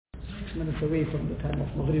minutes away from the time of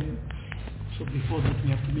Maghrib. So before that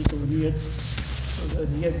we have to make our niyat. So the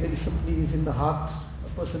niyat very simply is in the heart. A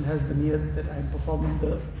person has the niyat that I am performing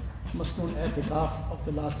the Masnoon Itikaaf of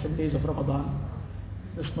the last 10 days of Ramadan.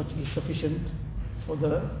 This much is sufficient for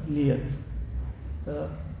the niyat. The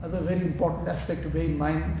other very important aspect to bear in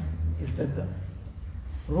mind is that the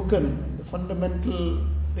rukn, the fundamental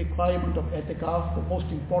requirement of Itikaaf, the most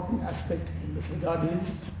important aspect in this regard is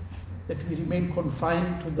that we remain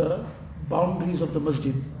confined to the boundaries of the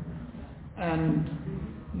masjid and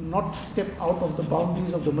not step out of the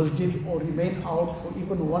boundaries of the masjid or remain out for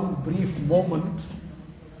even one brief moment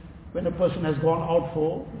when a person has gone out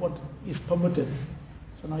for what is permitted.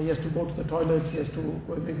 So now he has to go to the toilet, he has to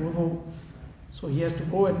go and make wudu. So he has to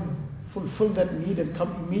go and fulfill that need and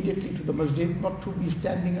come immediately to the masjid, not to be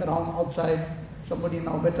standing around outside. Somebody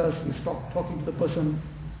now met us, we stopped talking to the person,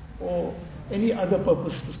 or any other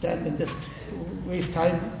purpose to stand and just to waste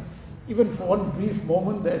time. Even for one brief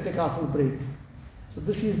moment, the Itikaaf will break. So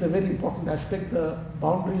this is the very important aspect. The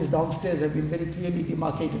boundaries downstairs have been very clearly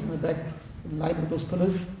demarcated in the back, in line with those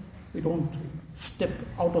pillars. We don't step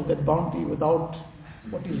out of that boundary without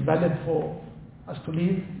what is valid for us to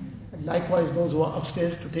leave. And likewise, those who are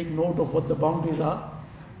upstairs to take note of what the boundaries are,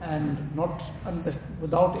 and not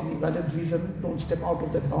without any valid reason, don't step out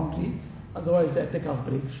of that boundary, otherwise the Itikaaf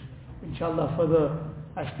breaks. Inshallah, further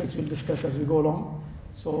aspects we'll discuss as we go along.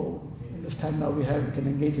 So in this time now we can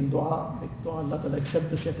engage in dua, make dua Allah Ta'ala accept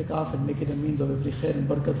this Itikaaf and make it a means of every khair and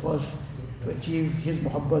barakat for us to achieve His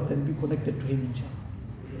muhabbat and be connected to Him, inshallah.